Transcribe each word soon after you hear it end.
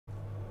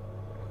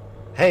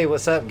Hey,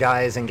 what's up,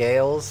 guys and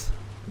gals?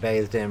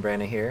 Bathed in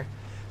Brenna here.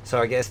 So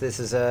I guess this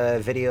is a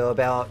video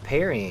about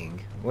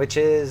parrying, which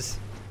is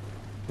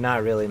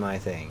not really my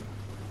thing.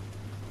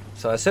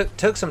 So I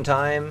took some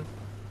time,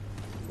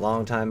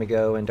 long time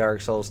ago in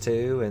Dark Souls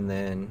 2, and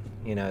then,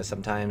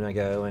 some time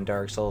ago in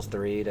Dark Souls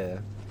 3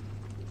 to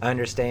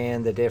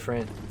understand the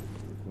different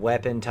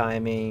weapon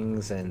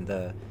timings and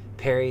the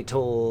parry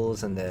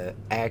tools and the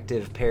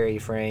active parry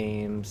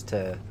frames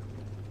to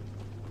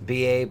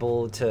be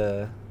able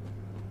to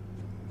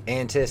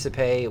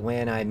anticipate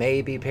when I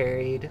may be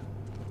parried,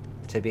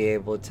 to be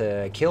able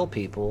to kill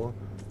people,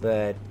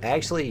 but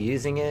actually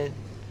using it,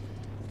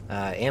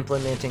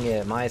 implementing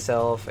it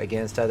myself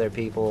against other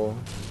people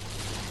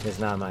is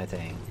not my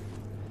thing.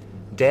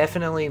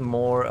 Definitely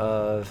more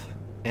of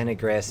an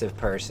aggressive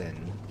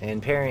person,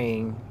 and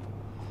parrying,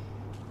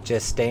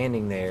 just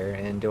standing there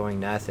and doing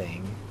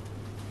nothing,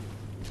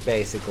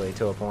 basically,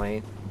 to a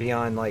point,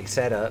 beyond like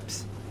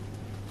setups,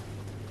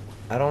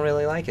 I don't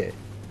really like it.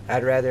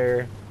 I'd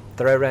rather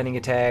throw running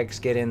attacks,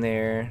 get in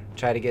there,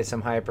 try to get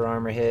some hyper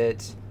armor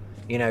hits,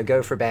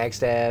 go for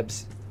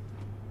backstabs,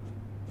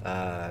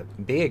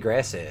 be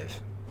aggressive.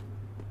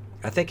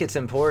 I think it's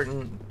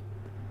important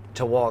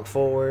to walk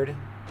forward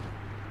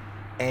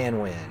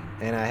and win,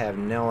 and I have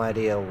no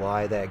idea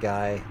why that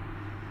guy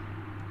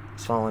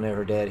is falling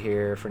over dead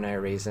here for no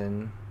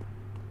reason,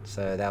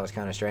 so that was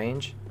kind of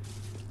strange,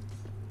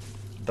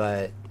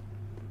 but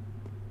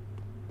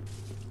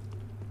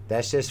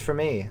that's just for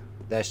me.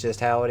 That's just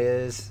how it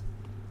is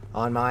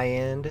on my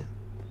end.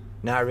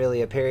 Not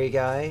really a parry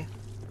guy,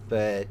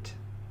 but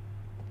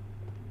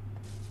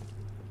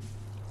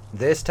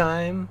this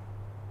time,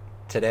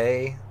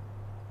 today,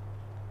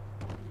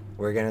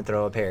 we're gonna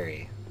throw a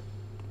parry.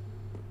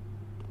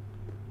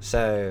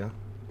 So,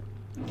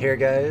 here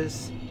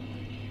goes.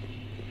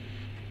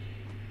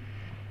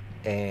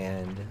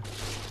 And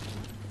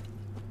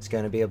it's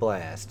gonna be a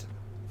blast.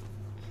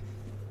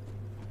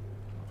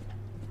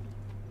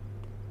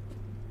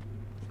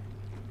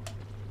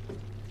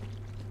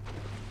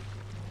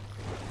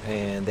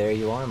 And there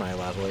you are, my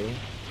lovely.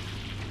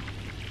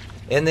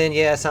 And then,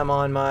 yes, I'm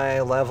on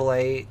my level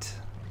 8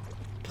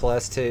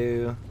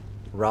 +2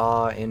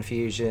 raw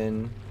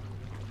infusion.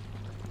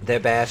 The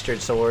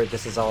bastard sword.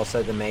 This is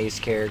also the Mace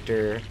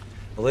character.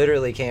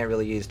 Literally can't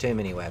really use too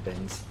many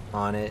weapons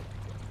on it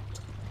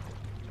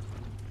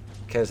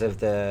because of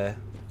the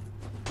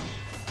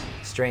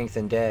strength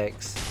and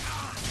dex.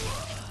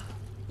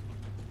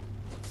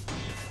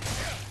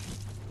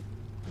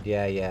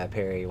 Yeah,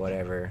 parry,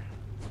 whatever.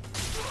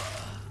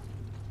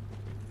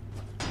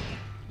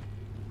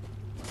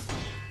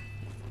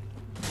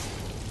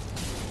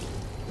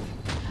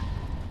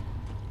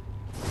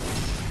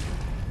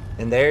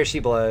 And there she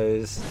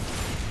blows.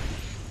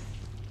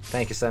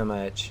 Thank you so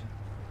much.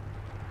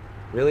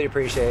 Really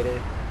appreciate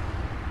it.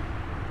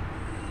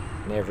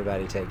 And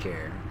everybody take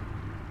care.